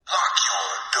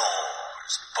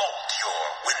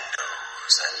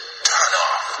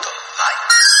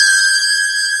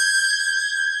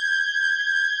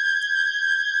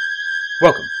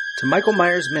to Michael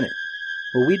Myers Minute,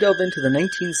 where we delve into the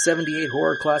 1978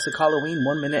 horror classic Halloween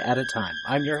 1 minute at a time.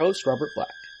 I'm your host, Robert Black.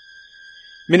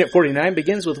 Minute 49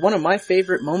 begins with one of my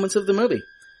favorite moments of the movie.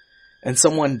 And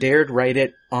someone dared write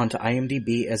it onto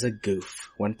IMDb as a goof.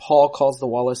 When Paul calls the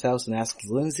Wallace house and asks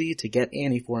Lindsay to get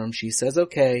Annie for him, she says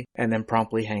okay, and then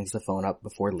promptly hangs the phone up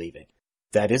before leaving.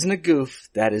 That isn't a goof,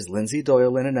 that is Lindsay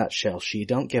Doyle in a nutshell. She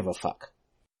don't give a fuck.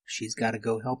 She's gotta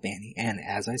go help Annie, and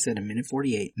as I said in minute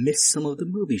 48, miss some of the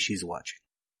movie she's watching.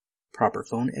 Proper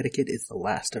phone etiquette is the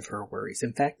last of her worries.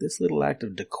 In fact, this little act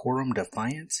of decorum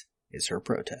defiance is her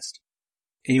protest.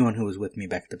 Anyone who was with me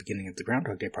back at the beginning of the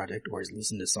Groundhog Day project or has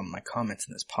listened to some of my comments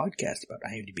in this podcast about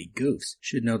IMDb goofs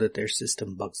should know that their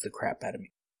system bugs the crap out of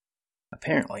me.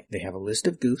 Apparently, they have a list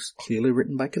of goofs clearly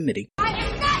written by committee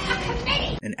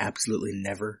and absolutely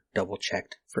never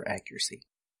double-checked for accuracy.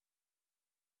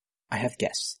 I have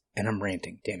guests, and I'm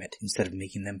ranting, damn it, instead of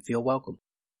making them feel welcome.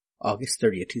 August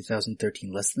 30th,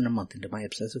 2013, less than a month into my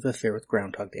obsessive affair with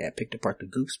Groundhog Day, I picked apart the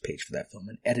goofs page for that film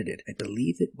and edited. I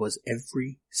believe it was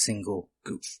every single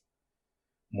goof.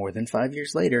 More than 5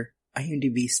 years later,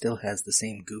 IMDb still has the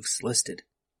same goofs listed.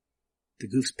 The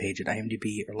goofs page at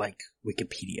IMDb are like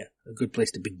Wikipedia, a good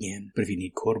place to begin, but if you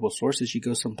need quotable sources, you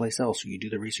go someplace else or you do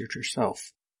the research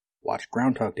yourself. Watch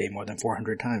Groundhog Day more than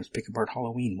 400 times, pick apart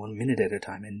Halloween 1 minute at a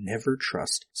time, and never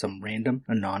trust some random,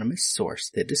 anonymous source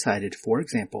that decided, for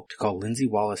example, to call Lindsay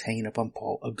Wallace hanging up on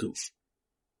Paul a goof.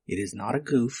 It is not a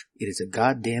goof, it is a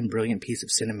goddamn brilliant piece of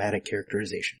cinematic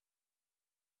characterization.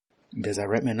 And as I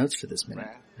write my notes for this minute,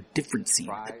 a different scene,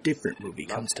 a different movie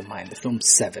comes to mind. The film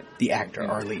Seven. The actor,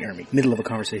 R. Lee Ermey, middle of a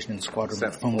conversation in the squad room,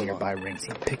 the phone nearby rings,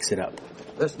 he picks it up.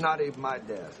 That's not even my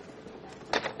desk.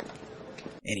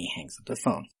 And he hangs up the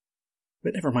phone.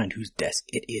 But never mind whose desk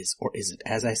it is or isn't.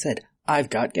 As I said,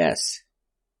 I've got guests.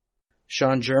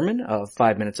 Sean German of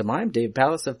 5 Minutes of Mime, Dave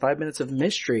Pallas of 5 Minutes of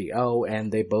Mystery. Oh,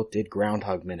 and they both did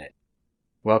Groundhog Minute.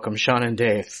 Welcome, Sean and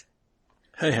Dave.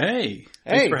 Hey.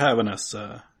 Thanks for having us,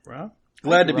 Rob.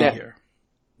 Glad to be here.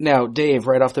 Now, Dave,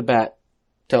 right off the bat,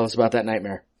 tell us about that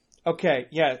nightmare. Okay,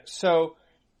 yeah, so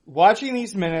watching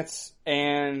these minutes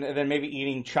and then maybe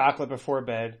eating chocolate before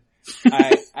bed,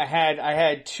 I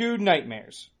had two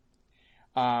nightmares.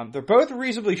 They're both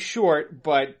reasonably short,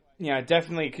 but,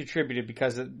 definitely contributed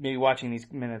because of me watching these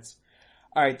minutes.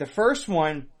 Alright, the first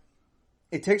one,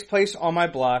 it takes place on my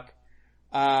block.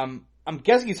 I'm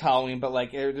guessing it's Halloween, but,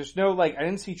 there's no, I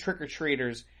didn't see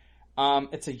trick-or-treaters.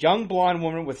 It's a young blonde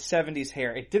woman with 70s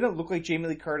hair. It didn't look like Jamie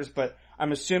Lee Curtis, but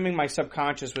I'm assuming my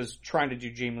subconscious was trying to do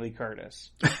Jamie Lee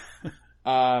Curtis.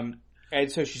 And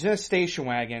so she's in a station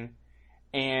wagon.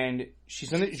 And she's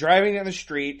driving down the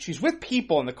street. She's with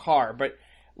people in the car, but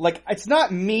it's not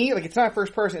me. It's not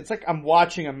first person. It's like I'm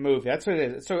watching a movie. That's what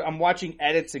it is. So I'm watching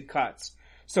edits and cuts.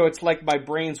 So it's like my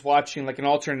brain's watching an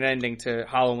alternate ending to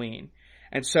Halloween.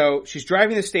 And so she's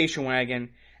driving the station wagon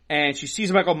and she sees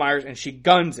Michael Myers and she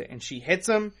guns it and she hits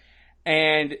him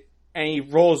and he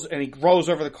rolls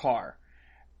over the car.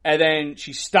 And then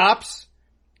she stops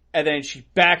and then she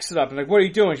backs it up. I'm like, what are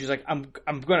you doing? She's like, I'm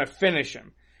going to finish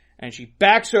him. And she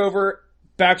backs over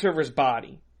his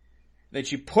body. Then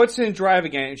she puts it in drive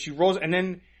again, and she rolls, and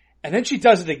then she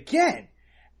does it again.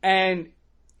 And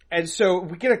so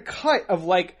we get a cut of,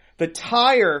 the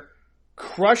tire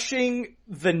crushing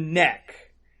the neck,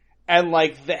 and,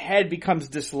 the head becomes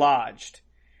dislodged.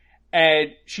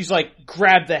 And she's like,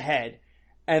 grab the head.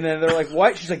 And then they're like,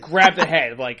 what? She's like, grab the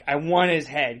head. I want his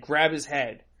head. Grab his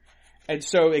head. And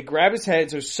so they grab his head,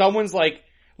 so someone's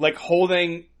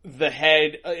holding the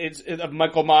head of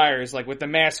Michael Myers, with the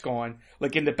mask on,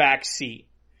 in the back seat.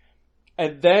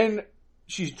 And then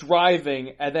she's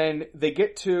driving, and then they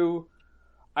get to,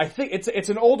 I think it's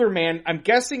an older man. I'm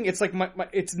guessing it's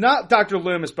it's not Dr.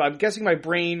 Loomis, but I'm guessing my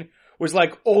brain was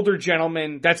older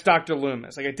gentleman. That's Dr.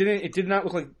 Loomis. It did not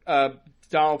look like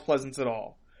Donald Pleasance at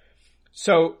all.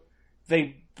 So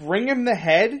they bring him the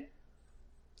head, and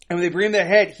when they bring him the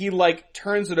head, he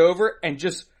turns it over and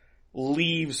just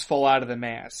leaves fall out of the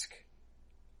mask.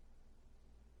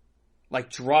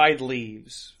 Dried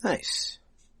leaves. Nice.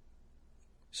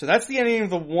 So that's the ending of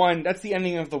the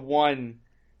one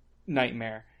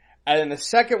nightmare. And then the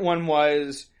second one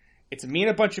was, it's me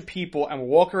and a bunch of people and we'll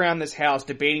walk around this house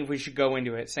debating if we should go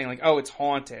into it, saying oh, it's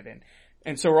haunted.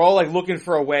 And so we're all looking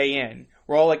for a way in.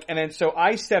 We're all and then so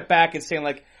I step back and saying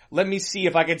let me see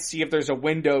if I can see if there's a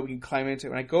window we can climb into.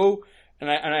 And I go, and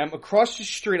I'm across the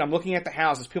street, I'm looking at the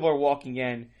house as people are walking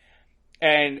in,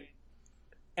 and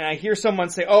I hear someone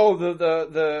say, oh,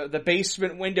 the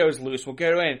basement window's loose, we'll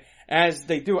go in. As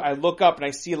they do, I look up and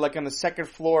I see on the second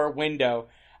floor window,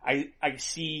 I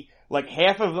see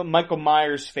half of Michael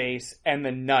Myers' face and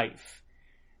the knife.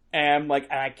 and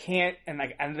I can't, and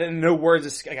then no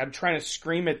words, I'm trying to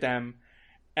scream at them,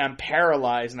 and I'm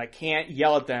paralyzed, and I can't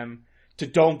yell at them to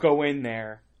don't go in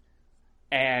there,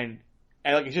 and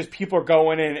it's just people are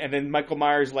going in, and then Michael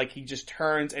Myers, he just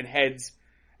turns and heads,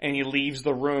 and he leaves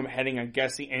the room, heading, I'm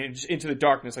guessing, and just into the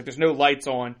darkness, there's no lights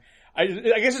on. I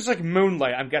guess it's like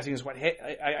moonlight, I'm guessing is what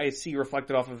I see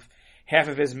reflected off of half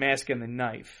of his mask and the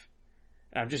knife.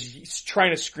 And I'm just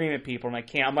trying to scream at people, and I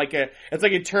can't. It's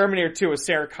like in Terminator 2 with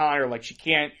Sarah Connor, she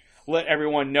can't let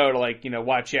everyone know to,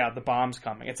 watch out, the bomb's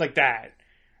coming. It's like that.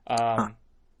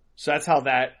 So that's how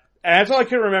and that's all I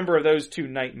can remember of those two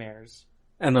nightmares.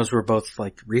 And those were both,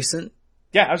 recent?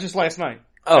 Yeah, that was just last night.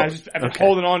 Oh, I've been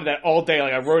holding on to that all day.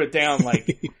 I wrote it down,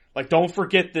 don't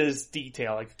forget this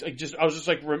detail. I was just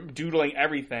doodling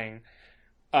everything.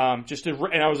 And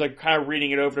I was kind of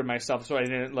reading it over to myself so I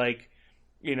didn't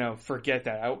forget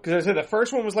that. Because I said the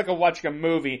first one was watching a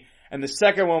movie, and the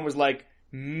second one was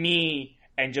me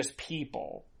and just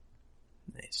people.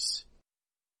 Nice.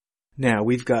 Now,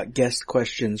 we've got guest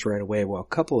questions right away. Well, a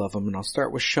couple of them, and I'll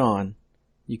start with Sean.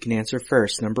 You can answer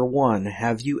first. Number 1,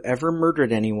 have you ever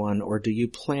murdered anyone, or do you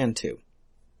plan to?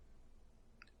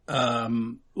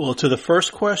 Well, to the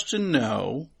first question,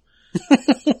 no.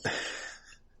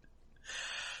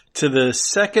 To the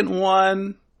second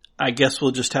one, I guess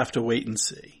we'll just have to wait and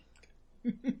see.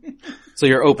 So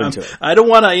you're open to it. I don't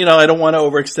want to, I don't want to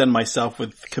overextend myself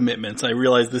with commitments. I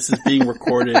realize this is being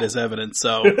recorded as evidence,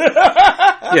 so.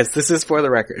 Yes, this is for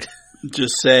the record.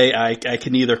 Just say I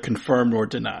can neither confirm nor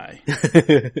deny.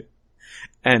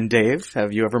 And Dave,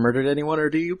 have you ever murdered anyone, or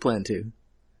do you plan to?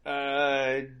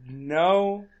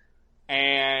 No.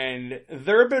 And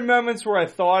there have been moments where I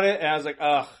thought it, and I was like,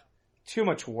 ugh, too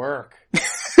much work.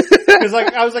 Because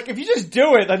I was like, if you just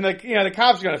do it, then the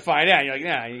cops are gonna find out. And you're like,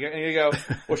 nah. You go,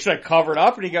 well, should I cover it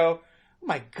up? And you go, oh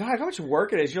my god, how much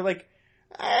work it is. You're like,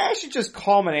 I should just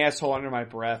call him an asshole under my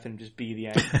breath and just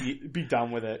be be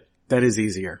done with it. That is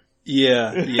easier.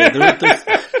 Yeah. There's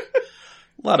a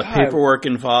lot of paperwork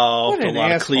involved, a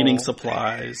lot of cleaning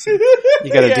supplies.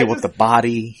 You gotta deal with the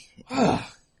body.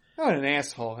 What an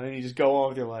asshole. And then you just go on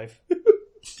with your life.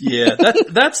 Yeah,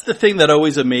 that's the thing that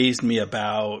always amazed me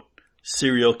about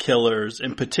serial killers,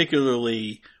 and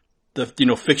particularly the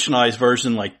fictionalized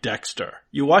version like Dexter.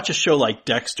 You watch a show like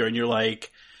Dexter and you're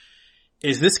like,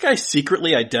 is this guy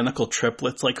secretly identical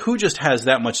triplets? Who just has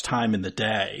that much time in the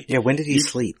day? Yeah, when did he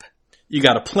sleep? You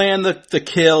gotta plan the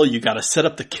kill, you gotta set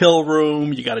up the kill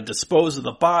room, you gotta dispose of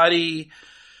the body,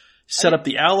 set up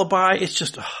the alibi. It's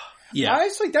just, yeah.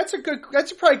 Honestly, that's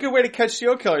probably a good way to catch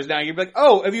serial killers now. You'd be like,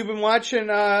 oh, have you been watching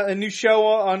a new show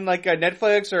on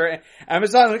Netflix or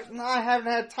Amazon? I'm like, no, I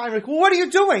haven't had time. Like, well, what are you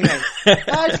doing then?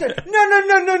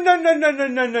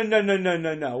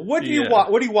 No. What do you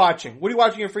What are you watching? What are you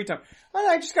watching in your free time? Oh,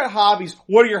 I just got hobbies.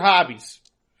 What are your hobbies?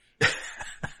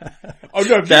 Oh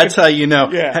no, that's how you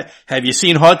know. Yeah. Have you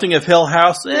seen Haunting of Hill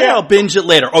House? Yeah. I'll binge it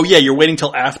later. Oh yeah, you're waiting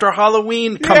till after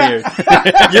Halloween? Come here.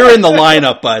 You're in the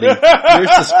lineup, buddy. You're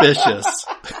suspicious.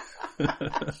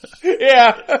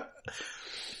 Yeah.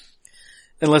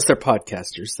 Unless they're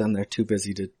podcasters, then they're too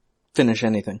busy to finish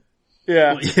anything.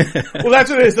 Yeah. Well, that's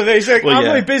what it is. So they say, I'm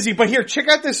really busy, but here, check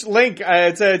out this link.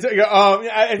 I got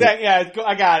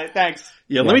it. Thanks.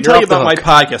 Yeah, let me tell you about my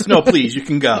podcast. No, please, you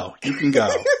can go. You can go.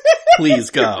 Please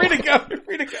go. You're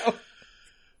free to go.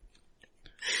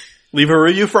 Leave a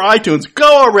review for iTunes.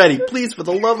 Go already. Please, for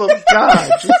the love of God.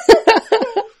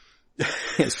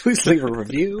 Yes, please leave a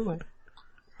review.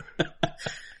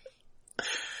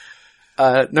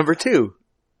 Number 2.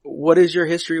 What is your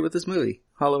history with this movie,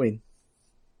 Halloween?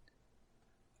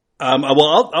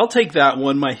 Well, I'll take that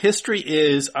one. My history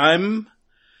is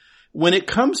when it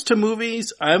comes to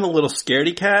movies, I'm a little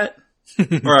scaredy cat.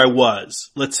 Or I was.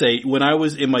 Let's say, when I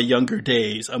was in my younger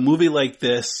days, a movie like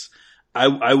this,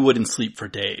 I wouldn't sleep for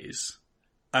days.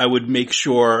 I would make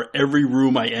sure every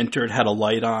room I entered had a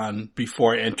light on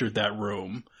before I entered that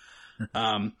room.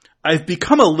 I've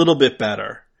become a little bit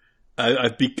better.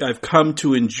 I've come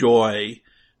to enjoy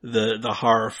the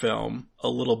horror film a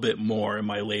little bit more in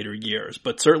my later years.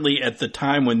 But certainly at the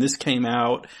time when this came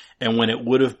out, and when it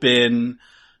would have been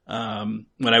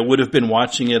when I would have been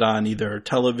watching it on either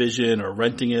television or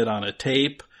renting it on a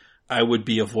tape, I would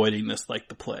be avoiding this like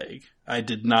the plague. I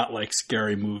did not like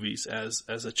scary movies as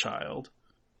a child.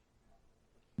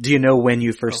 Do you know when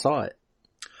you first saw it?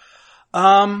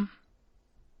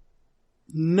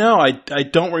 No, I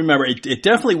don't remember. It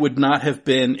definitely would not have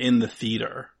been in the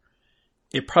theater.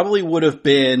 It probably would have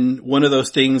been one of those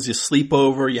things, you sleep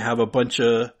over, you have a bunch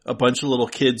of little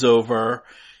kids over,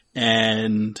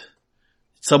 and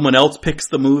someone else picks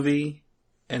the movie,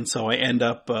 And so I end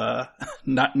up,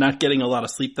 not getting a lot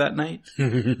of sleep that night.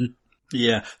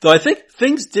 Yeah. Though I think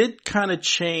things did kind of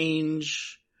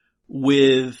change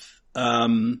with,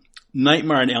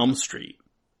 Nightmare on Elm Street.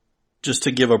 Just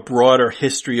to give a broader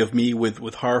history of me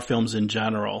with horror films in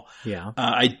general. Yeah.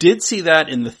 I did see that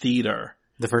in the theater.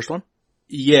 The first one?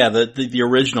 Yeah, the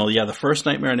original. Yeah, the first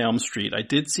Nightmare on Elm Street. I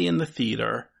did see in the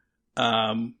theater,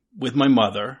 with my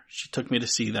mother. She took me to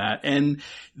see that. And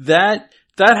that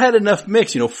had enough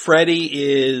mix. You know, Freddy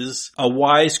is a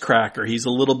wisecracker. He's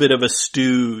a little bit of a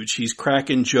stooge. He's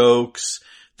cracking jokes.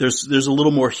 There's a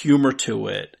little more humor to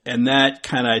it. And that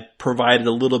kind of provided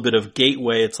a little bit of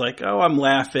gateway. It's like, oh, I'm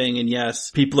laughing, and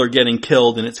yes, people are getting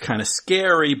killed and it's kind of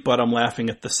scary, but I'm laughing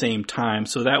at the same time.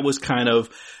 So that was kind of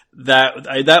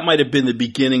that might have been the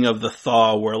beginning of the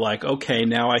thaw where like, okay,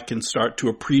 now I can start to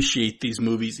appreciate these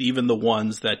movies, even the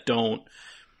ones that aren't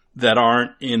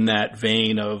in that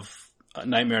vein of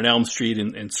Nightmare on Elm Street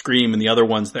and Scream and the other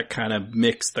ones that kind of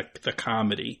mix the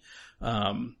comedy.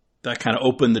 That kind of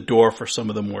opened the door for some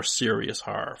of the more serious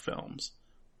horror films.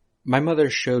 My mother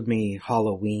showed me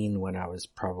Halloween when I was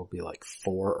probably like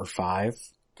 4 or 5.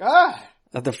 God.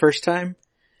 The first time.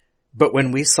 But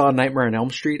when we saw Nightmare on Elm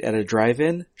Street at a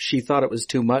drive-in, she thought it was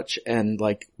too much, and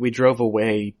like we drove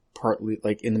away partly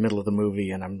like in the middle of the movie,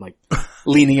 and I'm like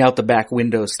leaning out the back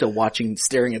window still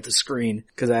staring at the screen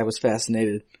because I was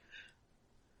fascinated.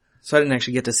 So I didn't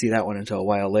actually get to see that one until a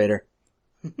while later.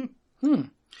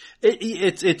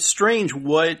 It's strange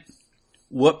what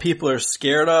people are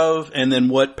scared of and then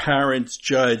what parents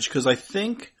judge. Cause I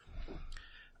think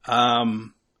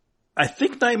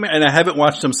Nightmare, and I haven't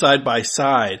watched them side by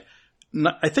side.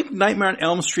 I think Nightmare on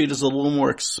Elm Street is a little more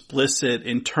explicit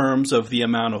in terms of the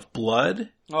amount of blood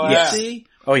you see.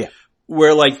 Oh yeah.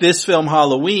 Where like this film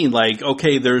Halloween, like,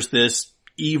 okay, there's this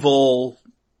evil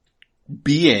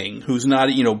being who's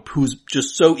not, you know, who's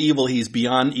just so evil he's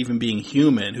beyond even being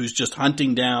human, who's just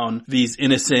hunting down these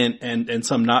innocent and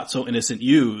some not so innocent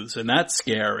youths, and that's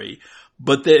scary.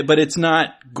 But it's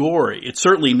not gory. It's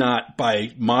certainly not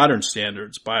by modern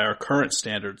standards, by our current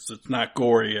standards. It's not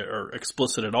gory or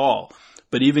explicit at all.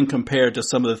 But even compared to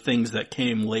some of the things that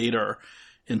came later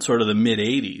in sort of the mid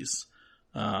 80s,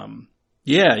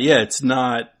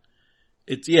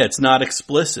 it's not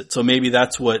explicit. So maybe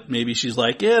that's maybe she's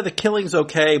like, yeah, the killing's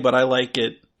okay, but I like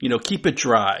it, you know, keep it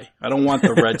dry. I don't want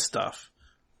the red stuff.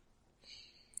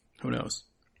 Who knows?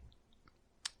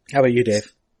 How about you,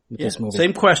 Dave? With Yeah, this movie?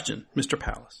 same question, Mr.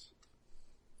 Palace.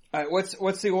 All right,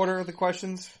 what's the order of the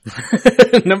questions?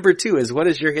 Number 2 is, what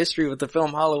is your history with the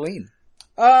film Halloween?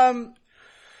 Let's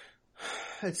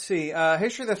see.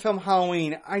 History of the film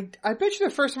Halloween. I bet you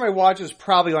the first time I watched it was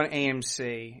probably on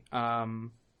AMC.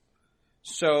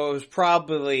 So it was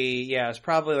probably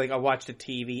like I watched a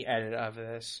TV edit of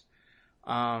this.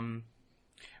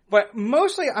 But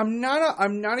mostly I'm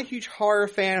not a huge horror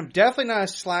fan. I'm definitely not a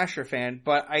slasher fan,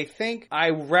 but I think I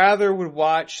rather would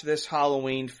watch this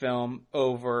Halloween film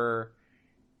over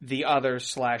the other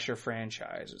slasher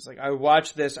franchises. Like I would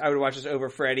watch this over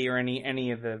Freddy or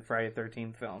any of the Friday the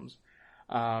 13th films.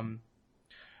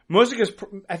 Mostly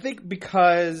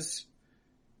because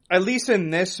at least in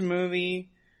this movie,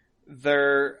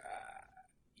 I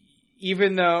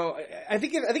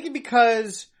think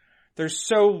because there's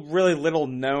so really little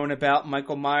known about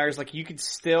Michael Myers, like you could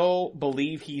still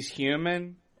believe he's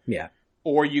human. Yeah.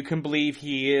 Or you can believe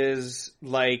he is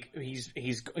like he's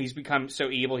become so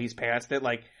evil he's past it.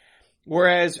 Like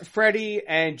whereas Freddy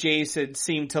and Jason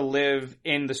seem to live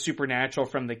in the supernatural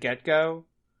from the get-go.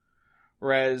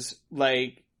 Whereas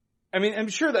like I'm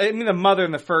sure the mother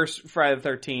in the first Friday the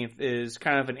 13th is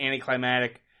kind of an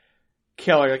anticlimactic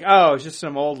killer. Like, oh, it's just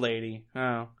some old lady.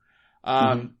 Oh.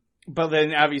 But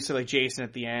then obviously like Jason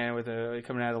at the end with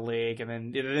coming out of the lake, and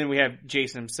then we have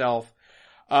Jason himself.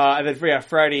 And then we have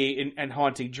Freddy and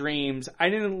Haunting Dreams. I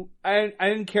didn't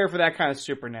care for that kind of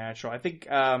supernatural. I think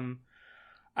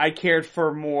I cared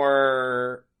for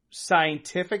more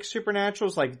scientific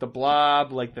supernaturals like The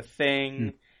Blob, like The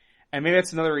Thing. And maybe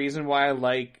that's another reason why I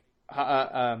like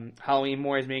Halloween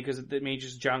more, is maybe because it made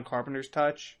just John Carpenter's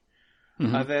touch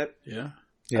of it. Yeah.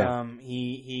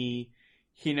 He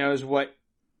knows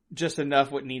just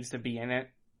enough what needs to be in it.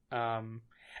 And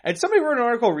somebody wrote an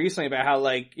article recently about how,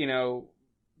 like, you know,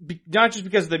 not just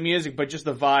because of the music, but just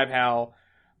the vibe, how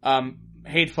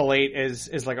Hateful Eight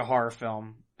is like a horror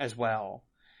film as well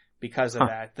because of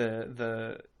that.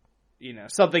 The you know,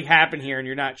 something happened here and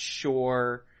you're not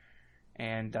sure,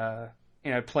 and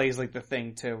you know, it plays like The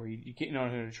Thing too, where you don't know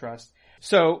who to trust.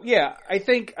 So yeah, I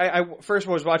think I first of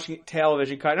all was watching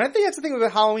television cut, and I think that's the thing with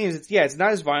Halloween is it's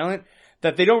not as violent,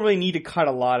 that they don't really need to cut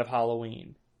a lot of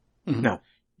Halloween. No.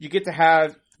 You get to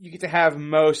have you get to have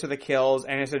most of the kills,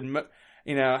 and I said,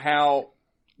 you know, how,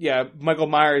 yeah, Michael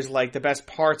Myers, like, the best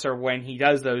parts are when he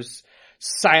does those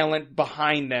silent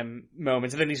behind them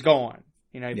moments, and then he's gone.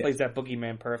 You know, he plays that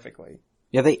boogeyman perfectly.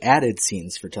 Yeah, they added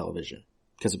scenes for television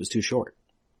because it was too short.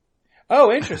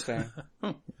 Oh, interesting.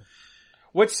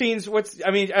 What scenes?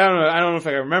 I mean, I don't know if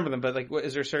I remember them, but like,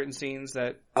 is there certain scenes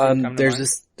that come to mind?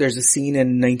 There's a scene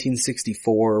in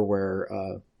 1964 where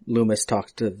Loomis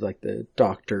talks to like the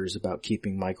doctors about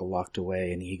keeping Michael locked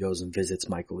away, and he goes and visits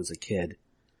Michael as a kid.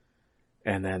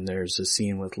 And then there's a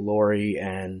scene with Laurie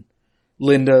and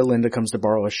Linda. Linda comes to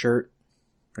borrow a shirt.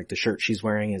 Like the shirt she's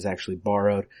wearing is actually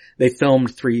borrowed. They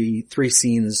filmed three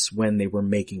scenes when they were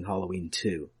making Halloween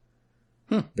 2.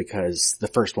 Because the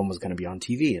first one was going to be on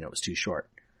TV and it was too short.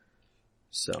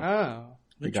 So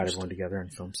they got everyone together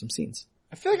and filmed some scenes.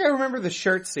 I feel like I remember the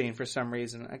shirt scene for some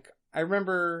reason. I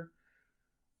remember.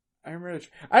 I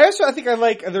think I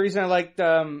like the reason I liked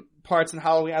parts in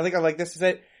Halloween. I think I like this is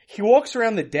that he walks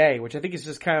around the day, which I think is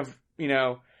just kind of, you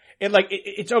know,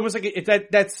 it's almost like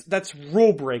that's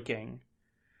rule breaking.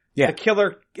 Yeah, the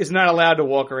killer is not allowed to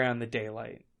walk around the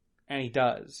daylight, and he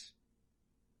does.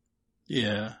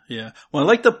 Yeah, yeah. Well, I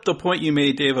like the point you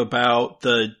made, Dave, about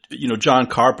John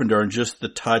Carpenter and just the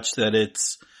touch that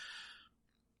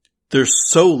there's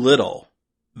so little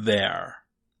there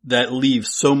that leaves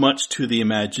so much to the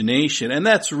imagination. And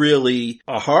that's really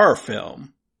a horror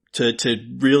film. To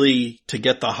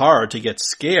get the horror, to get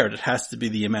scared, it has to be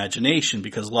the imagination,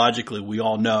 because logically we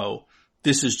all know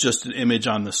this is just an image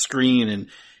on the screen. And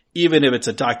even if it's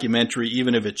a documentary,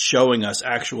 even if it's showing us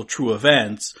actual true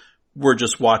events, we're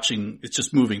just watching, it's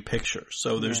just moving pictures.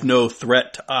 So there's no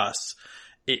threat to us.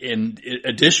 And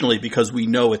additionally, because we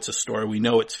know it's a story, we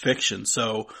know it's fiction.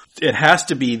 So it has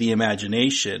to be the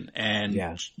imagination. And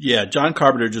John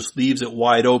Carpenter just leaves it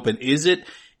wide open. Is it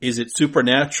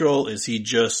supernatural? Is he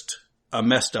just a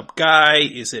messed up guy?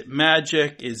 Is it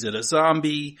magic? Is it a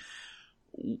zombie?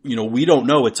 You know, we don't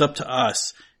know. It's up to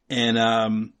us. And,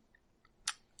 and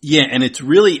it's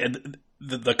really,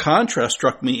 the contrast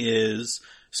struck me is,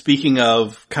 speaking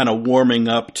of kind of warming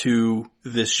up to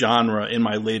this genre in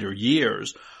my later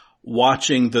years,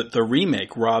 watching the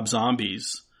remake, Rob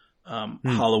Zombie's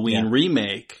Halloween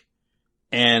remake,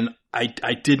 and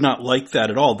I did not like that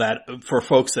at all. That, for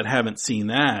folks that haven't seen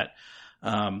that,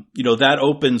 that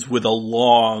opens with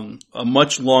a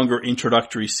much longer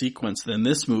introductory sequence than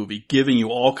this movie, giving you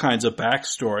all kinds of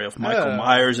backstory of Michael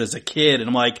Myers as a kid, and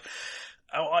I'm like,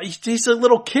 oh, he's a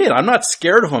little kid. I'm not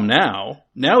scared of him now.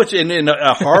 Now it's in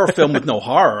a horror film with no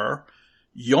horror.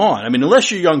 Yawn. I mean, unless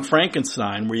you're Young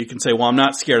Frankenstein, where you can say, well, I'm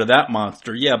not scared of that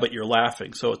monster. Yeah, but you're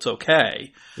laughing, so it's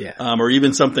okay. Yeah. Or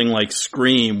even something like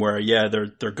Scream, where,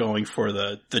 they're going for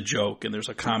the joke and there's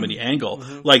a comedy angle.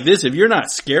 Mm-hmm. Like this, if you're not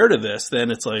scared of this,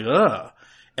 then it's like, ugh.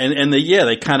 And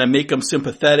they kind of make him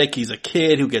sympathetic. He's a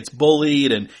kid who gets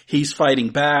bullied and he's fighting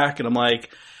back. And I'm like,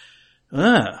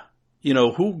 ugh.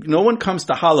 No one comes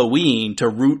to Halloween to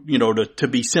root,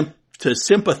 to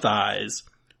sympathize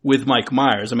with Mike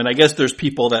Myers. I mean, I guess there's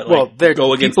people that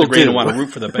go against the grain and want to root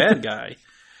for the bad guy.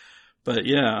 But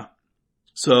yeah.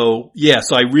 So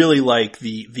I really like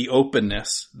the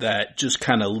openness that just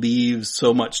kind of leaves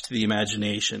so much to the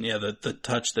imagination. Yeah, the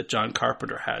touch that John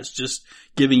Carpenter has, just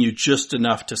giving you just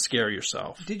enough to scare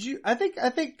yourself. I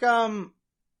think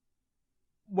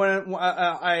when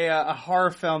a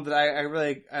horror film that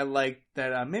I like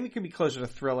that maybe could be closer to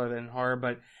thriller than horror,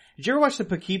 but did you ever watch the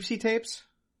Poughkeepsie tapes?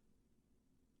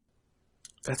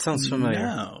 That sounds familiar.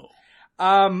 No.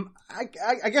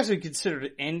 I guess we considered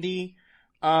it indie.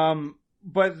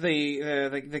 But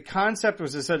the concept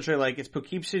was essentially like it's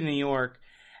Poughkeepsie, New York,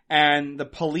 and the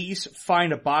police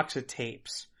find a box of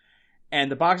tapes,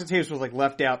 and the box of tapes was like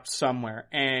left out somewhere,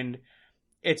 and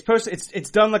it's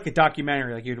done like a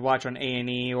documentary, like you'd watch on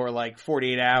A&E or like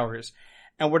 48 Hours.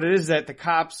 And what it is that the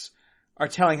cops are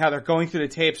telling how they're going through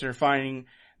the tapes and are finding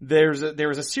there was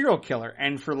a serial killer,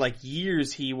 and for like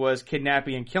years he was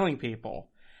kidnapping and killing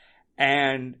people,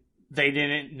 and they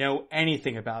didn't know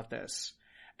anything about this.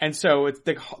 And so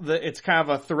it's kind of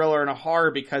a thriller and a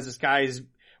horror because this guy's,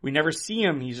 we never see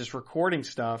him, he's just recording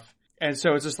stuff. And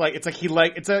so it's like he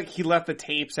left the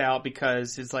tapes out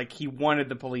because it's like he wanted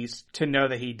the police to know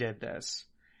that he did this.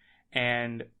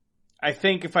 And I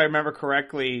think if I remember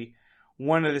correctly,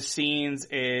 one of the scenes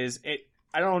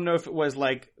I don't know if it was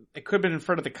like, it could have been in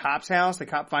front of the cop's house. The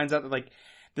cop finds out that like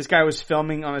this guy was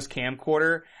filming on his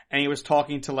camcorder and he was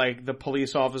talking to like the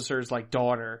police officer's like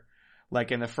daughter,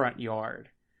 like in the front yard.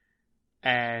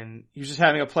 And he was just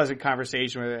having a pleasant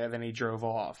conversation with her, and then he drove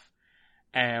off.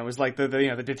 And it was like the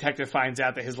detective finds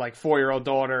out that his like 4-year-old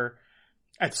daughter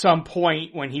at some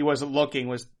point when he wasn't looking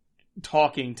was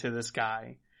talking to this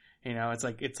guy. You know, it's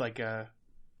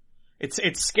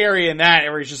scary in that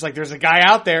where it's just like, there's a guy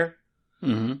out there.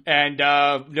 Mm-hmm. And,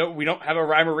 no, we don't have a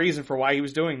rhyme or reason for why he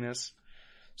was doing this.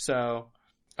 So,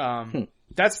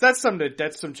 that's something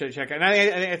to check out. And I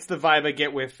think it's the vibe I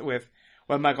get with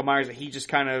Michael Myers, that he just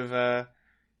kind of,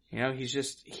 you know,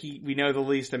 we know the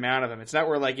least amount of him. It's not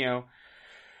where, like, you know,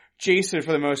 Jason,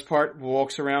 for the most part,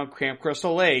 walks around Camp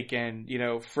Crystal Lake, and, you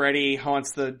know, Freddy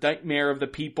haunts the nightmare of the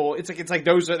people. It's like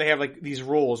those, they have, like, these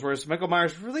rules, whereas Michael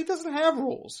Myers really doesn't have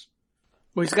rules.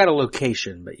 Well, he's got a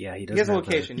location, but yeah, he doesn't He has a have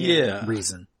location, yeah.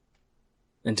 reason.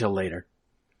 Until later.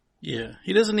 Yeah,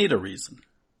 he doesn't need a reason.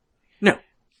 No.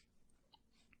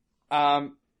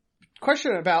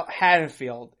 Question about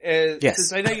Haddonfield. Yes.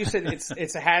 Since I know you said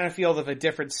it's a Haddonfield of a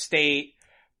different state,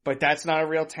 but that's not a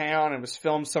real town. It was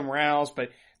filmed somewhere else,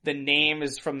 but the name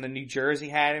is from the New Jersey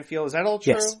Haddonfield. Is that all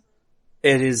true? Yes.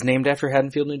 It is named after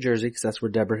Haddonfield, New Jersey, because that's where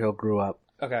Deborah Hill grew up.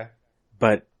 Okay.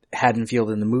 But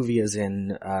Haddonfield in the movie is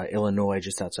in Illinois,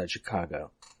 just outside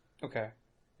Chicago. Okay.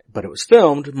 But it was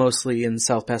filmed mostly in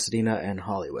South Pasadena and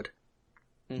Hollywood,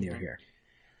 near here.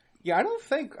 Yeah, I don't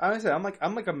think, honestly, I'm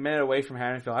like a minute away from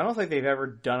Haddonfield. I don't think they've ever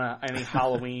done any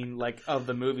Halloween, like, of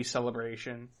the movie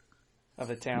celebration of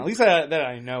the town. At least that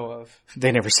I know of.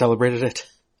 They never celebrated it?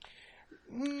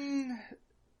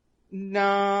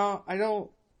 No, I don't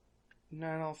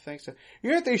think so. You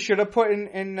know what they should have put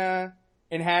in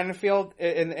Haddonfield,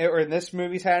 or in this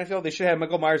movie's Haddonfield? They should have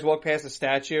Michael Myers walk past a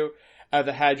statue of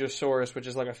the Hadrosaurus, which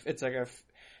is it's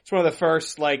one of the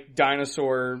first, like,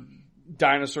 dinosaurs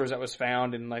that was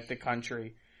found in, like, the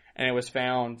country. And it was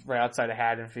found right outside of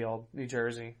Haddonfield, New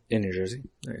Jersey. In New Jersey?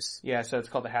 Nice. Yeah, so it's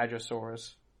called the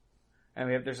Hadrosaurus.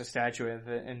 And there's a statue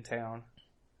in town.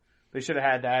 They should have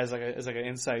had that as like an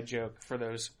inside joke for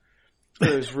those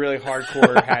really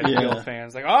hardcore Haddonfield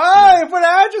fans. Like, oh, you put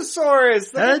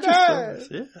Hadrosaurus! Look at that!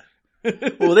 Yeah.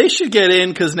 Well, they should get in,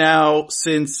 because now,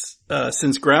 since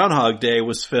Groundhog Day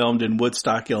was filmed in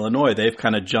Woodstock, Illinois, they've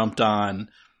kind of jumped on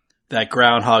that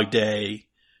Groundhog Day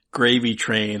gravy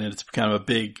train, and it's kind of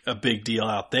a big deal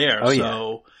out there. Oh,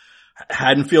 so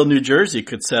Haddonfield, New Jersey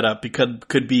could set up,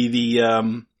 could be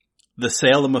the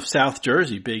Salem of South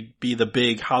Jersey, be the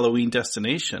big Halloween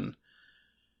destination.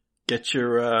 Get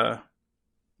your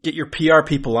PR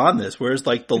people on this. Where's,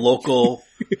 like, the local,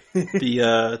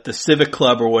 the civic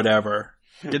club or whatever?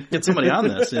 Get somebody on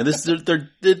this. Yeah,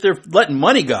 they're letting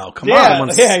money go. Come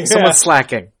on. Someone's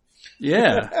slacking.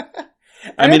 Yeah.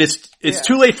 I mean, it's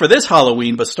too late for this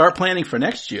Halloween, but start planning for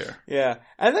next year. Yeah.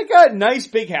 And they got nice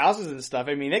big houses and stuff.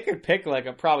 I mean, they could pick, like,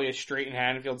 probably a street in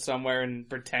Haddonfield somewhere and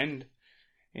pretend,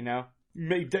 you know,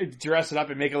 dress it up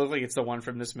and make it look like it's the one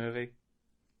from this movie.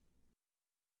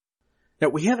 Now,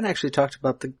 we haven't actually talked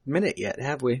about the minute yet,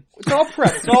 have we? It's all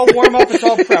prep. It's all warm up. It's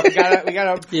all prep. We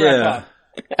gotta prep up.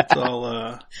 It's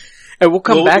all, And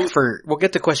we'll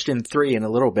get to question 3 in a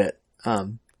little bit,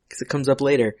 cause it comes up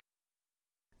later.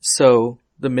 So,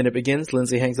 the minute begins,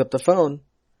 Lindsay hangs up the phone.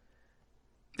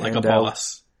 Like a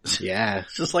boss. Yeah.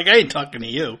 Just like, I ain't talking to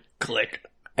you. Click.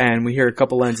 And we hear a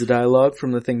couple lines of dialogue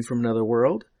from the Thing from Another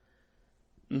World.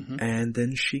 Mm-hmm. And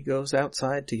then she goes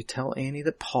outside to tell Annie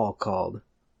that Paul called.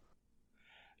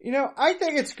 You know, I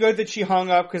think it's good that she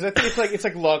hung up, because I think it's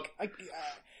like, look,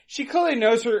 she clearly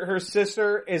knows her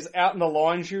sister is out in the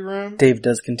laundry room. Dave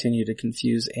does continue to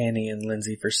confuse Annie and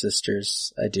Lindsay for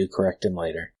sisters. I do correct him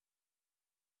later.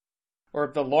 Or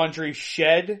the laundry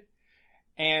shed.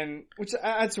 And, which,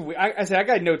 that's weird. I said, I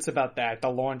got notes about that, the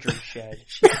laundry shed.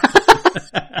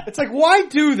 It's like, why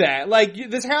do that? Like,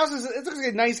 this house it looks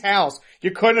like a nice house.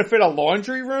 You couldn't fit a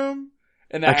laundry room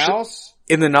in the house?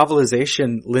 In the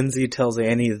novelization, Lindsay tells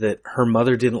Annie that her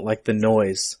mother didn't like the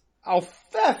noise. Oh,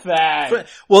 F that.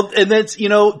 Well, and that's,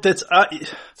 that's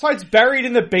why it's buried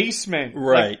in the basement.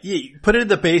 Right. Yeah, you put it in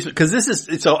the basement, because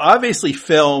it's so obviously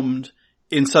filmed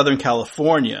in Southern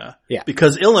California. Yeah.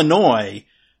 Because Illinois,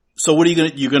 so what are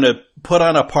you're gonna put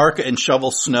on a parka and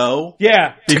shovel snow?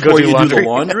 Yeah. Before you do the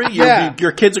laundry? Yeah.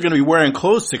 Your kids are gonna be wearing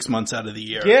clothes 6 months out of the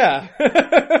year. Yeah.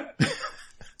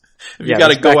 You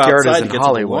gotta go outside to get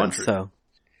Hollywood, to the laundry. So.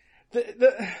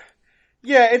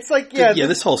 Yeah, it's like, yeah. Yeah,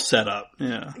 this whole setup.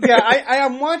 Yeah. Yeah, I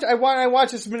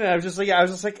watched this minute, I was just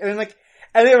like, and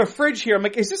they have a fridge here. I'm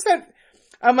like, is this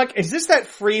that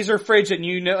freezer fridge that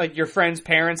like your friend's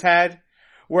parents had?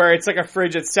 Where it's like a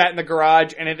fridge that's sat in the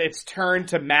garage and it's turned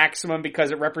to maximum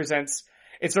because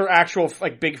it's their actual,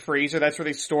 like, big freezer. That's where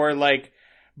they store, like,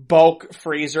 bulk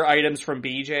freezer items from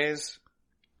BJ's.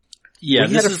 Yeah,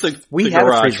 we had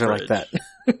a freezer like that.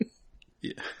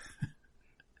 Yeah.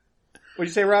 What'd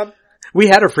you say, Rob? We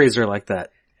had a freezer like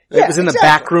that. It was in the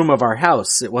back room of our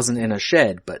house. It wasn't in a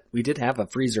shed, but we did have a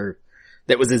freezer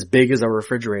that was as big as a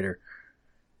refrigerator.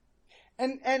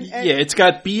 And yeah, it's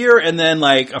got beer and then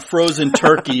like a frozen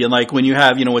turkey, and like when you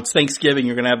have, it's Thanksgiving,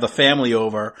 you're gonna have the family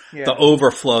over. Yeah. The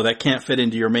overflow that can't fit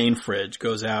into your main fridge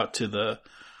goes out to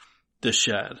the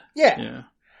shed. Yeah.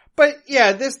 But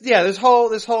this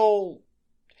whole.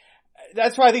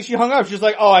 That's why I think she hung up. She's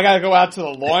like, "Oh, I gotta go out to the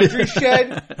laundry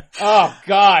shed." Oh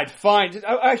God, fine.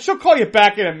 She'll call you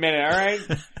back in a minute. All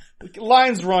right,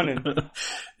 line's running.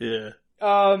 Yeah.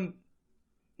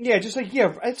 Yeah, just like,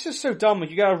 it's just so dumb. Like,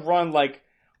 you gotta run, like,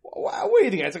 what do you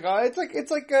think?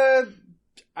 It's like,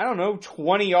 I don't know,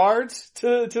 20 yards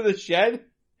to the shed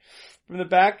from the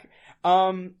back.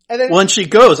 And then. When she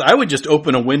goes, I would just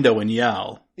open a window and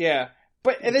yell. Yeah.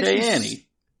 And then hey, she's Annie.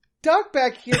 stuck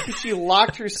back here because she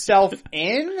locked herself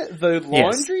in the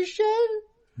laundry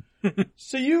shed?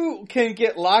 So you can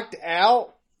get locked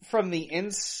out from the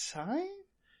inside?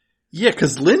 Yeah,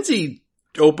 because Lindsay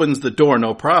opens the door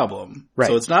no problem. Right.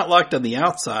 So it's not locked on the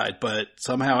outside, but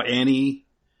somehow Annie,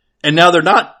 and now they're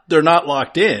not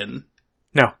locked in.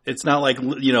 No. It's not like,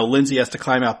 Lindsay has to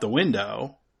climb out the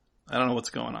window. I don't know what's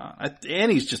going on.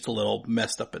 Annie's just a little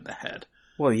messed up in the head.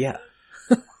 Well, yeah.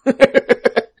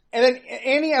 And then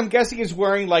Annie, I'm guessing, is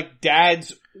wearing like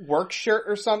Dad's work shirt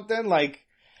or something, like,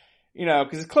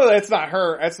 because clearly that's not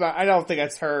her. I don't think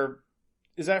that's her.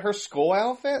 Is that her school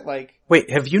outfit? Like,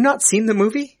 wait, have you not seen the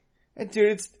movie?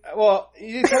 Dude,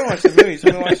 you didn't watch the movies.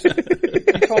 You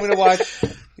told me to watch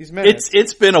these minutes.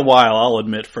 It's been a while, I'll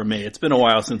admit, for me. It's been a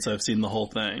while since I've seen the whole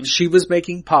thing. She was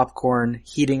making popcorn,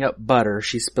 heating up butter.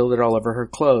 She spilled it all over her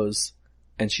clothes,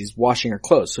 and she's washing her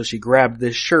clothes. So she grabbed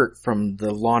this shirt from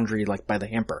the laundry, like by the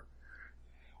hamper.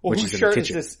 Well, which whose is in the shirt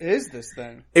kitchen. is this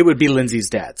then? It would be Lindsay's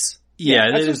dad's. Yeah,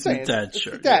 that's it what I'm is saying. Dad's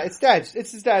shirt.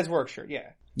 It's his dad's work shirt,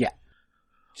 yeah. Yeah.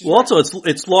 Well, also,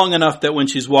 it's long enough that when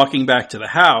she's walking back to the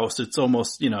house, it's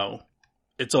almost,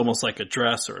 it's almost like a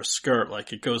dress or a skirt.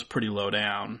 Like, it goes pretty low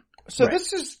down. So Right.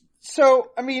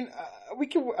 I mean, we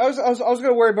can, I was going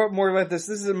to worry more about this.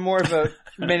 This is more of a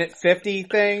minute 50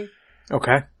 thing.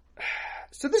 Okay.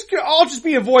 So this could all just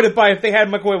be avoided by if they had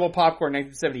microwavable popcorn in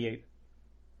 1978.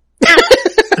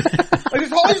 Like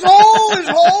this whole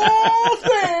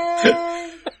thing.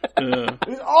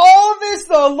 There's all this,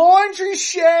 the laundry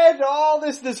shed, all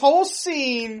this whole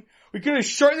scene. We could have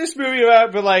shortened this movie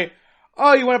about, but like,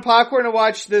 oh, you want a popcorn to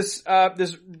watch this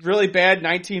really bad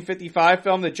 1955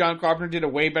 film that John Carpenter did a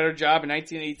way better job in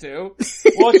 1982?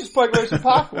 Well, let's just plug away some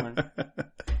popcorn.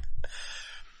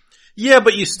 Yeah,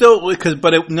 but you still,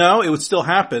 it would still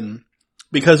happen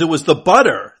because it was the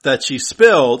butter that she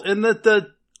spilled and the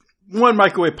one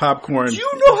microwave popcorn. Do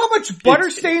you know how much butter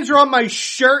stains are on my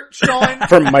shirt, Sean?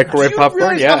 From microwave popcorn, Do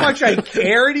you realize yeah. how much I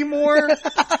care anymore? God,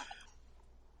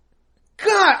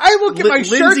 I look at my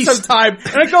shirt sometime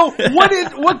and I go,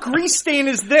 what grease stain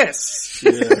is this?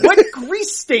 Yeah. What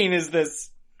grease stain is this?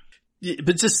 Yeah,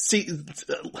 but just see, Sean,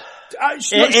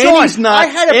 not. I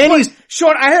had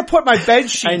to put my bed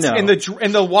sheets I know.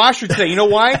 in the washer today. You know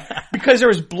why? Because there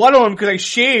was blood on them because I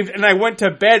shaved and I went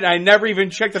to bed and I never even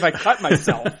checked if I cut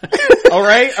myself. All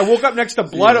right, I woke up next to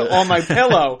blood on my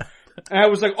pillow. And I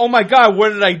was like, "Oh my God, what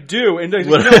did I do?" And they're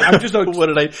like, "No, I'm just a." What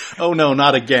did I? Oh no,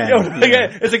 not again.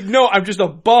 Yeah. It's like, "No, I'm just a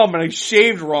bum, and I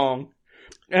shaved wrong,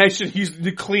 and I should use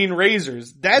the clean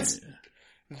razors." That's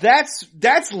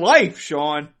life,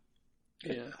 Sean.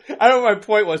 Yeah. I don't know what my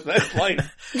point was, but that's life.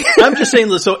 I'm just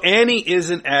saying, so Annie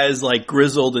isn't as like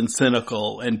grizzled and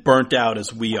cynical and burnt out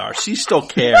as we are. She still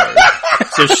cares,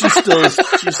 so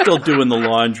she's still doing the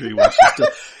laundry.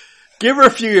 Give her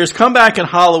a few years, come back in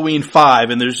Halloween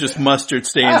 5 and there's just mustard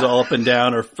stains all up and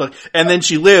down and then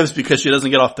she lives because she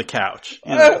doesn't get off the couch.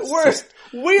 We're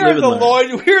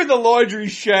the laundry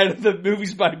shed of the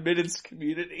Movies by Minutes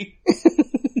community.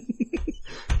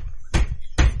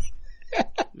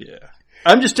 Yeah.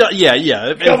 I'm just telling,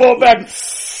 yeah. Come on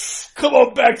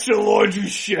back to the laundry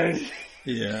shed.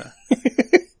 Yeah.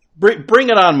 Bring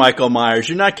it on, Michael Myers.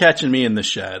 You're not catching me in the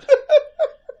shed.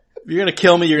 If you're gonna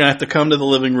kill me, you're gonna have to come to the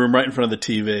living room right in front of the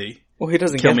TV. Well, he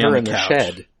doesn't Kill get me her on in the the couch.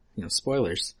 shed.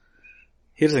 Spoilers.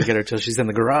 He doesn't get her till she's in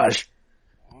the garage.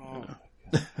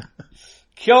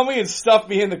 Kill me and stuff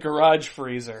me in the garage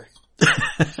freezer.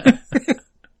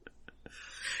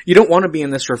 You don't want to be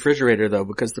in this refrigerator though,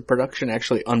 because the production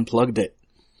actually unplugged it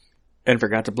and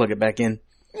forgot to plug it back in.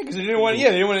 Yeah, because they didn't want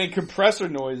any compressor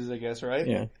noises, I guess, right?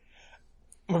 Yeah.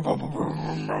 I'm an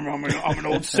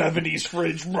old 70s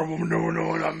fridge.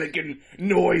 And I'm making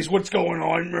noise. What's going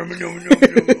on?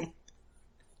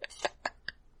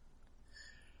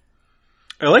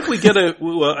 I like we get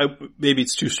maybe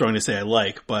it's too strong to say I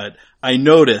like, but I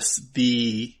notice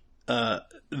the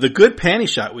the good panty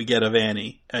shot we get of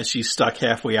Annie as she's stuck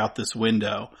halfway out this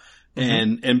window.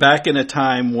 And back in a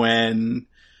time when,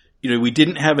 we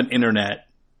didn't have an internet,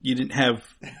 you didn't have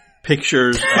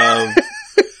pictures of,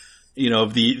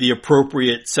 of the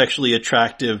appropriate sexually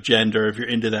attractive gender if you're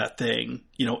into that thing,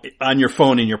 on your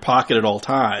phone in your pocket at all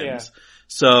times. Yeah.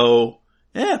 So,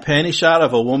 panty shot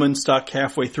of a woman stuck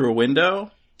halfway through a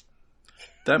window.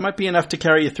 That might be enough to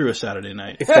carry you through a Saturday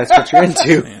night. If that's what you're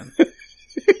into. Man.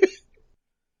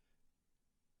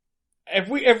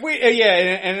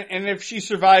 If she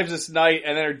survives this night,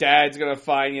 and then her dad's gonna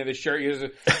find the shirt. He goes,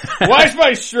 "Why does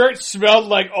my shirt smell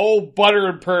like old butter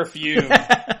and perfume?"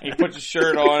 And he puts his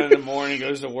shirt on in the morning,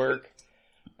 goes to work,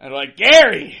 and like,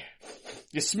 "Gary,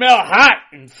 you smell hot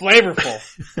and flavorful."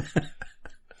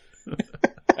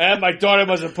 And my daughter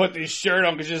must have put this shirt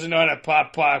on because she doesn't know how to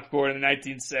pop popcorn in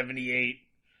 1978.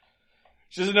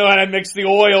 She doesn't know how to mix the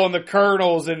oil and the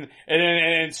kernels and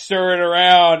stir it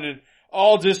around, and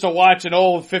all just to watch an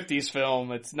old 50s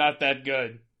film. It's not that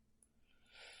good.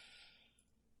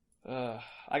 I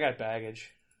got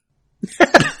baggage.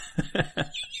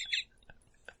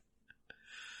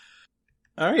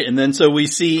 All right, and then so we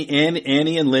see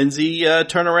Annie and Lindsay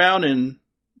turn around and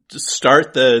just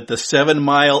start the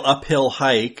 7-mile uphill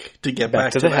hike to get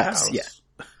back to the house. Yeah.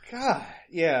 God,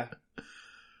 yeah.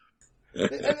 and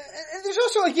there's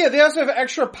also they also have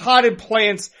extra potted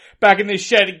plants back in the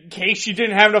shed in case you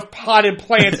didn't have enough potted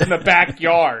plants in the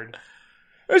backyard.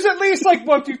 There's at least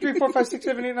 1, 2, 3, 4, 5, 6,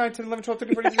 7, 8, 9, 10, 11, 12,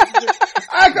 13, 14, 15, 16.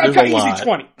 I've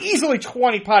got easily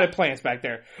 20 potted plants back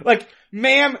there.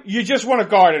 Ma'am, you just want a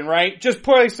garden, right? Just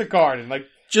place a garden.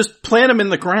 Just plant them in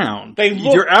the ground.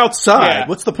 You're outside. Yeah.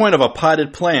 What's the point of a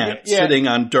potted plant sitting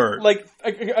on dirt?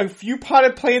 A few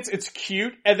potted plants, it's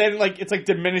cute, and then it's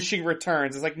diminishing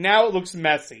returns. It's now it looks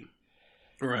messy.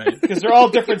 Right. Because they're all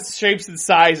different shapes and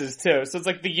sizes too. So it's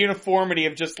the uniformity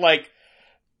of just potted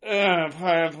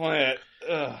plant.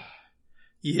 Ugh.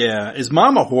 Yeah. Is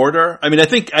Mom a hoarder? I mean, I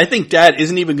think Dad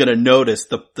isn't even going to notice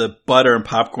the butter and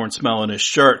popcorn smell in his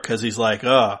shirt because he's like,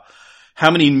 how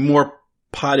many more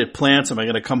potted plants am I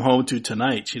going to come home to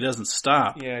tonight? She doesn't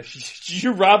stop. Yeah. Did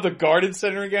you rob the garden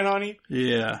center again, honey?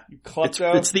 Yeah. You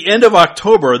klepto. It's the end of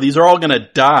October. These are all going to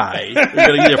die.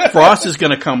 Frost is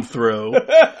going to come through.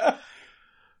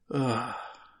 But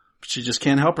she just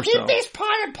can't help herself. Keep these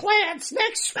potted plants.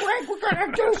 Next spring we're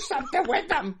going to do something with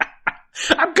them.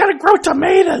 I'm going to grow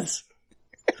tomatoes.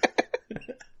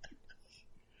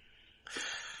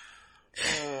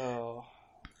 Oh.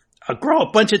 I'll grow a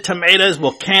bunch of tomatoes.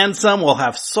 We'll can some. We'll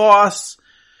have sauce.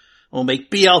 We'll make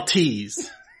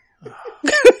BLTs. Oh,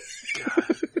 God.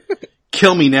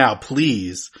 Kill me now,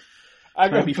 please.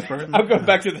 I'm going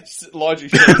back to this laundry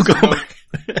shed.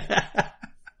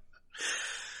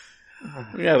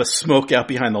 We have a smoke out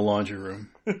behind the laundry room.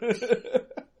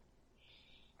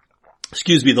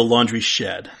 Excuse me, the laundry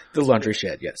shed. The laundry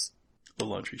shed, yes. The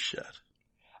laundry shed.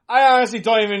 I honestly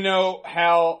don't even know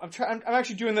how. I'm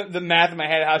actually doing the math in my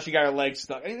head how she got her legs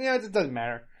stuck. It doesn't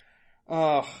matter.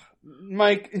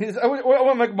 Mike, I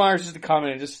want Mike Myers just to come in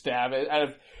and just stab it out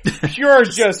of pure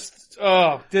just.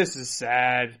 Oh, this is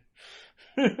sad.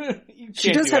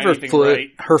 She does have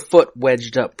her foot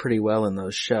wedged up pretty well in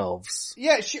those shelves.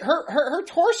 Yeah, her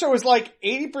torso is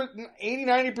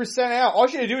 80-90% out. All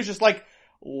she had to do is just I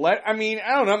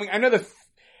don't know. I know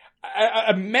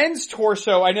a men's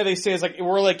torso, I know they say is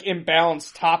we're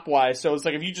imbalanced top wise. So it's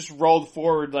if you just rolled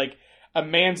forward, a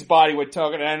man's body would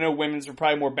tug it. And I know women's are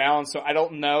probably more balanced. So I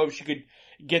don't know if she could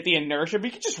get the inertia, but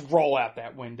you could just roll out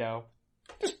that window.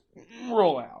 Just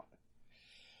roll out.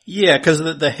 Yeah, because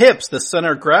the hips, the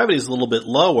center of gravity is a little bit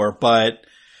lower, but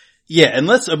yeah,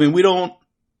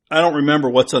 I don't remember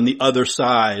what's on the other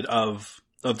side of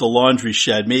the laundry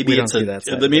shed. Maybe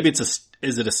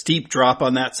is it a steep drop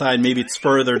on that side? Maybe it's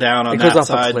further down on that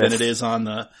side than it is on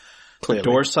the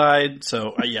door side.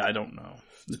 So yeah, I don't know.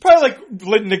 It's probably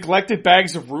neglected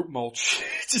bags of root mulch.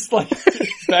 Just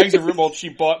bags of root mulch she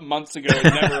bought months ago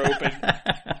and never opened.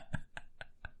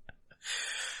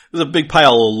 There's a big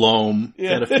pile of loam.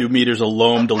 Yeah. Got a few meters of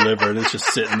loam delivered. It's just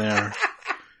sitting there.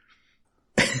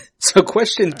 So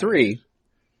question 3.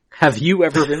 Have you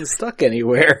ever been stuck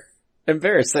anywhere?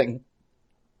 Embarrassing.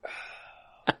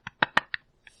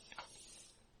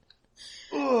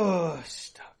 Oh,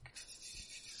 stuck.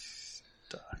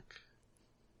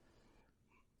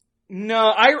 No,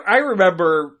 I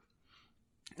remember.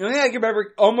 The only thing I can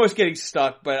remember almost getting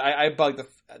stuck, but I bugged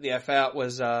the F out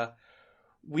was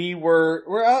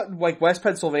we're out in West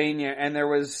Pennsylvania, and there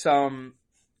was some,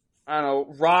 I don't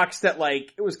know, rocks that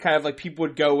it was kind of people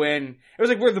would go in. It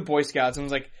was we're the Boy Scouts,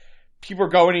 and it was people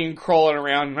were going in and crawling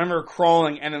around. I remember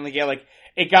crawling, and then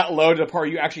it got low to the part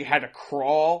where you actually had to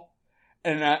crawl.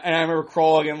 And I remember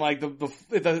crawling and like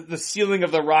the ceiling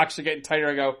of the rocks are getting tighter.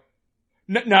 I go,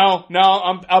 no,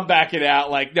 I'm backing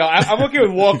out. Like, no, I'm okay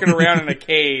with walking around in a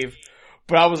cave,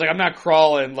 but I was like, I'm not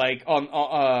crawling like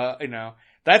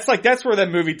that's where that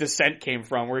movie Descent came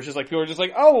from, where it's just like, people are just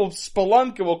like, oh, we'll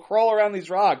spelunk and we'll crawl around these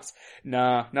rocks.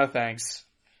 Nah, no thanks.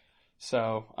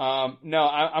 So, no,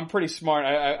 I'm pretty smart.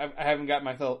 I haven't got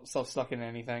myself stuck in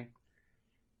anything.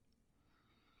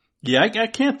 Yeah, I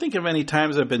can't think of any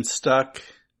times I've been stuck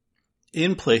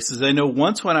in places. I know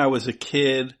once when I was a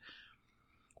kid,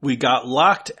 we got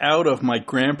locked out of my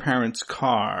grandparents'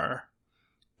 car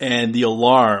and the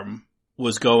alarm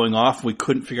was going off. We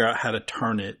couldn't figure out how to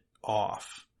turn it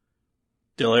off.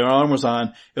 The alarm was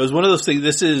on. It was one of those things.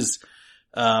 This is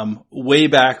way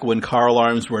back when car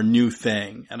alarms were a new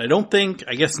thing. And I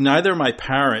guess neither of my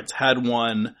parents had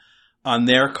one on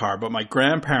their car, but my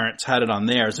grandparents had it on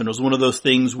theirs. And it was one of those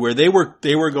things where they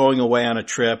were going away on a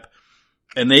trip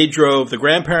and the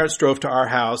grandparents drove to our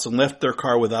house and left their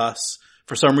car with us.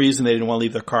 For some reason, they didn't want to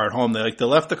leave their car at home. They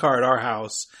left the car at our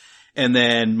house, and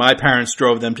then my parents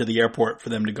drove them to the airport for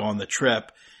them to go on the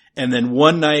trip. And then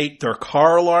one night, their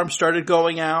car alarm started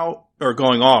going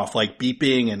off, like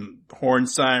beeping and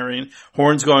horns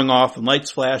going off and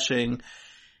lights flashing.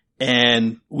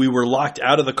 And we were locked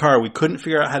out of the car. We couldn't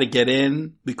figure out how to get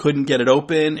in. We couldn't get it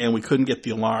open, and we couldn't get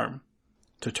the alarm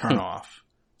to turn off.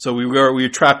 So we were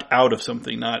trapped out of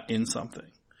something, not in something.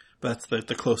 But that's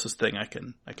the closest thing I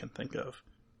can think of.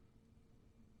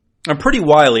 I'm pretty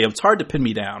wily. It's hard to pin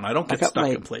me down. I don't get stuck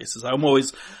in places.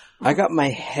 I got my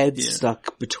head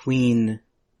stuck between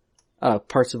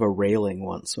parts of a railing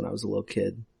once when I was a little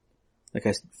kid. Like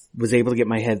I was able to get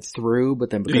my head through, but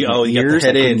then because of my ears,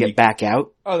 I couldn't get back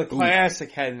out. Oh, the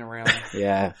classic head in the railing.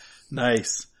 Yeah.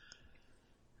 Nice.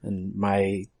 And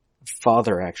my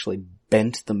father actually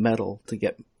bent the metal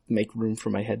to make room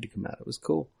for my head to come out. It was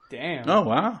cool. Damn. Oh,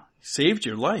 wow. Saved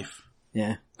your life.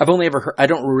 Yeah. I've only ever heard, I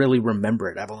don't really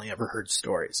remember it. I've only ever heard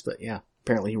stories, but yeah,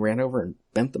 apparently he ran over and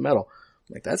bent the metal.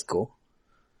 I'm like, that's cool.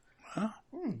 Wow.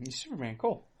 He's Superman.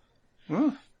 Cool.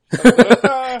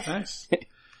 Nice.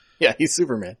 Yeah, he's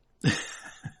Superman.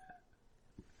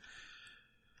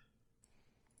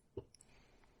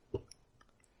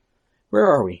 Where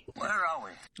are we? All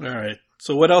right.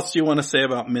 So what else do you want to say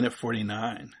about minute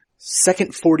 49?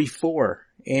 Second 44.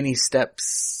 Annie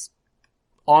steps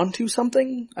onto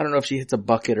something. I don't know if she hits a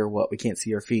bucket or what. We can't see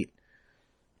her feet.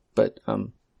 But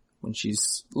when she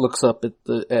looks up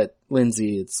at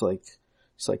Lindsay, it's like,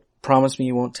 promise me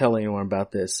you won't tell anyone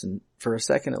about this. And for a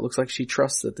second, it looks like she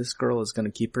trusts that this girl is going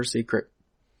to keep her secret.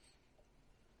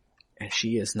 And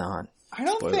she is not. I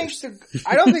don't think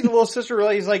the little sister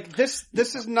really is like, this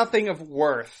is nothing of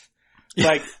worth.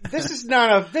 Like, this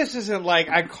isn't like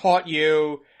I caught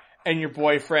you and your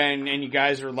boyfriend and you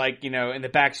guys are like, in the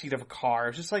backseat of a car.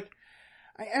 It's just like,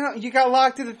 you got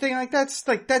locked in the thing. Like, that's,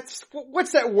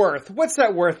 what's that worth? What's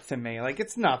that worth to me? Like,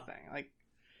 it's nothing. Like,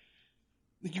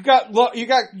 you got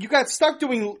stuck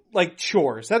doing, like,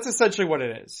 chores. That's essentially what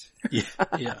it is.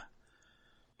 Yeah.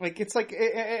 Like, it's like,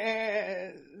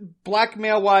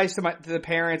 blackmail-wise to the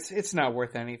parents, it's not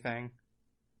worth anything.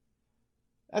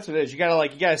 That's what it is. You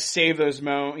gotta save those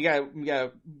moments.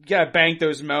 You gotta bank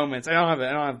those moments. I don't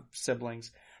have siblings,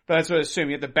 but that's what I assume.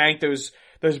 You have to bank those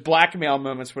blackmail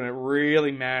moments when it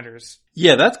really matters.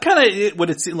 Yeah, that's kind of what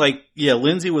it seemed like. Yeah,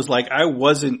 Lindsay was like, I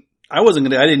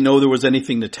didn't know there was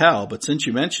anything to tell, but since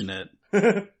you mention it,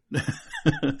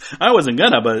 I wasn't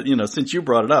gonna, but since you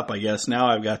brought it up, I guess now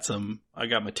I got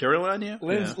material on you.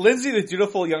 Lindsay, the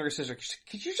dutiful younger sister,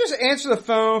 could you just answer the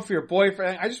phone for your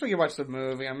boyfriend? I just want you to watch the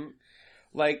movie.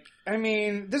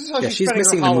 This is how she's spending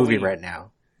missing her Halloween. the movie right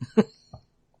now.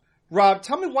 Rob,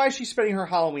 tell me why she's spending her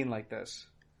Halloween like this.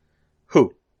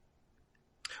 Who?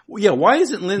 Well, yeah, why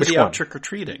isn't Lindsay out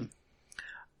trick-or-treating?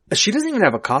 She doesn't even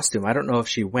have a costume. I don't know if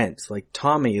she went. Like,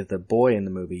 Tommy, the boy in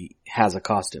the movie, has a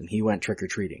costume. He went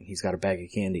trick-or-treating. He's got a bag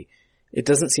of candy. It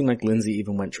doesn't seem like Lindsay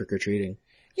even went trick-or-treating.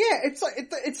 Yeah, it's like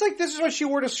this is what she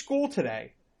wore to school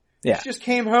today. Yeah. She just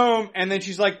came home, and then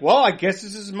she's like, well, I guess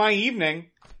this is my evening.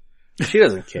 She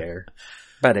doesn't care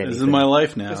about anything. This is my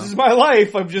life now. This is my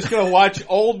life. I'm just gonna watch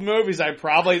old movies I'm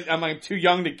too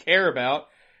young to care about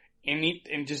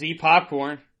and just eat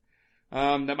popcorn,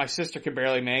 that my sister can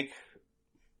barely make.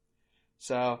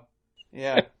 So,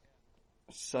 yeah.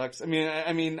 Sucks. I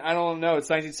mean, I don't know. It's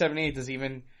 1978.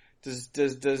 Does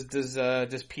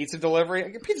pizza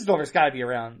delivery? Pizza delivery's gotta be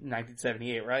around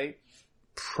 1978, right?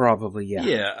 Probably, yeah.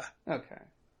 Yeah. Okay.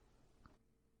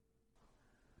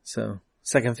 So,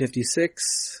 second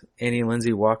 56, Annie and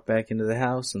Lindsay walk back into the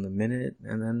house in the minute,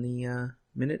 and then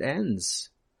minute ends.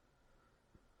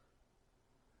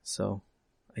 So,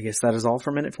 I guess that is all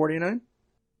for minute 49?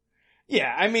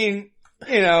 Yeah, I mean,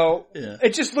 you know, Yeah.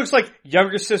 it just looks like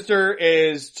younger sister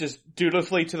is just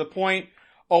dutifully to the point.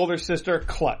 Older sister,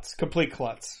 klutz. Complete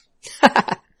klutz.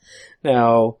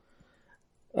 Now,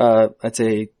 I'd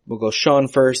say we'll go Sean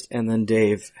first and then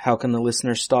Dave. How can the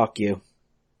listener stalk you?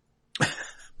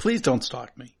 Please don't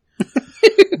stalk me.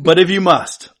 But if you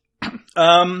must.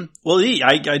 I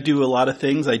do a lot of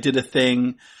things. I did a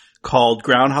thing called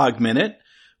Groundhog Minute,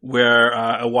 where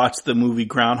I watched the movie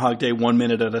Groundhog Day 1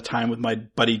 minute at a time with my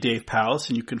buddy Dave Palace,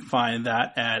 and you can find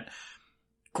that at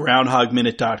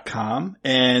groundhogminute.com.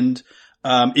 And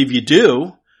if you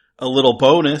do, a little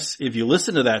bonus, if you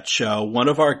listen to that show, one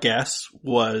of our guests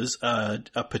was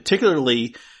a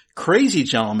particularly crazy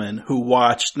gentleman who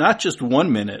watched not just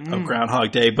 1 minute of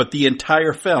Groundhog Day, but the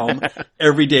entire film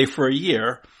every day for a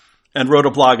year and wrote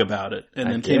a blog about it and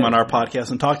then came on our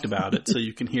podcast and talked about it. So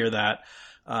you can hear that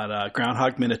at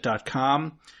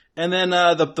groundhogminute.com. And then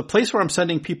the place where I'm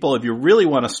sending people, if you really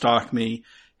want to stalk me,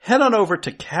 head on over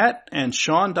to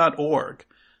catandshawn.org.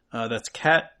 That's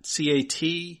Cat,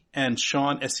 C-A-T, and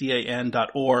Sean,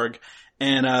 S-E-A-N.org.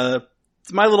 And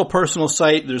it's my little personal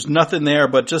site. There's nothing there,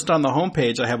 but just on the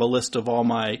homepage, I have a list of all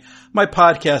my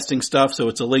podcasting stuff. So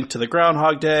it's a link to the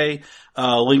Groundhog Day,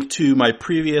 a link to my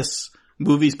previous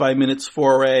Movies by Minutes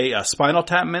foray, a Spinal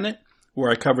Tap Minute,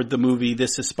 where I covered the movie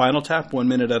This is Spinal Tap, 1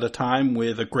 minute at a time,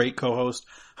 with a great co-host,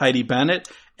 Heidi Bennett.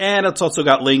 And it's also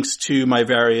got links to my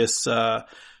various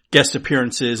guest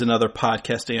appearances and other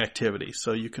podcasting activities.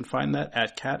 So you can find that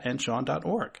at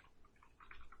catandshawn.org.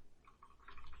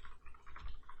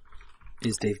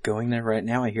 Is Dave going there right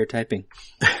now? I hear typing.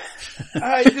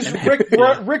 Rick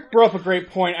brought up a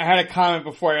great point. I had a comment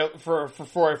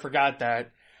before I forgot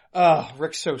that. Oh,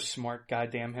 Rick's so smart.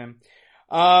 Goddamn him.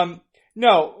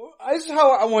 No, this is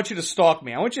how I want you to stalk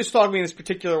me. I want you to stalk me in this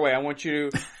particular way. I want you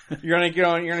to, you're gonna get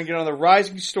on the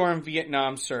Rising Storm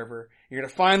Vietnam server. You're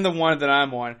gonna find the one that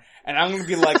I'm on, and I'm gonna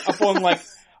be like up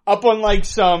on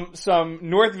some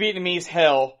North Vietnamese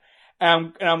hill,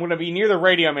 and I'm gonna be near the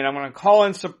radio man. I'm gonna call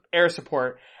in some air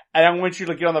support, and I want you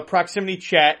to get on the proximity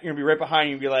chat. You're gonna be right behind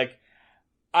you and be like,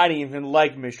 I didn't even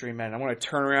like Mystery Men. I'm gonna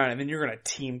turn around and then you're gonna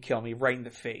team kill me right in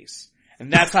the face.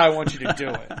 And that's how I want you to do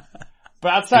it.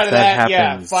 But outside of that,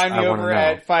 happens, find me I over wanna know.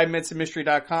 at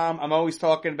 5minutesofmystery.com. I'm always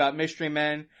talking about Mystery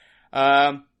Men.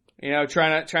 Trying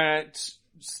to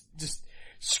just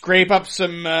scrape up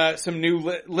some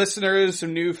new listeners,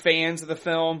 some new fans of the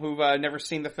film who've never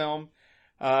seen the film,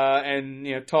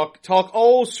 and talk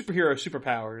old superhero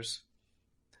superpowers.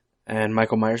 And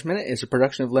Michael Myers Minute is a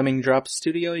production of Lemming Drops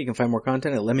Studio. You can find more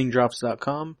content at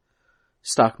lemmingdrops.com.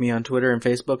 Stalk me on Twitter and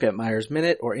Facebook at Myers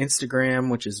Minute, or Instagram,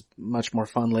 which is much more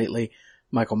fun lately,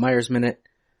 Michael Myers Minute.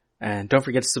 And don't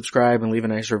forget to subscribe and leave a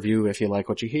nice review if you like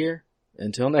what you hear.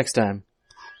 Until next time.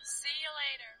 See you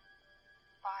later.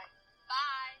 Bye.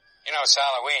 Bye. You know, it's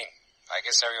Halloween. I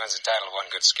guess everyone's entitled to one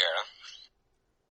good scare, huh?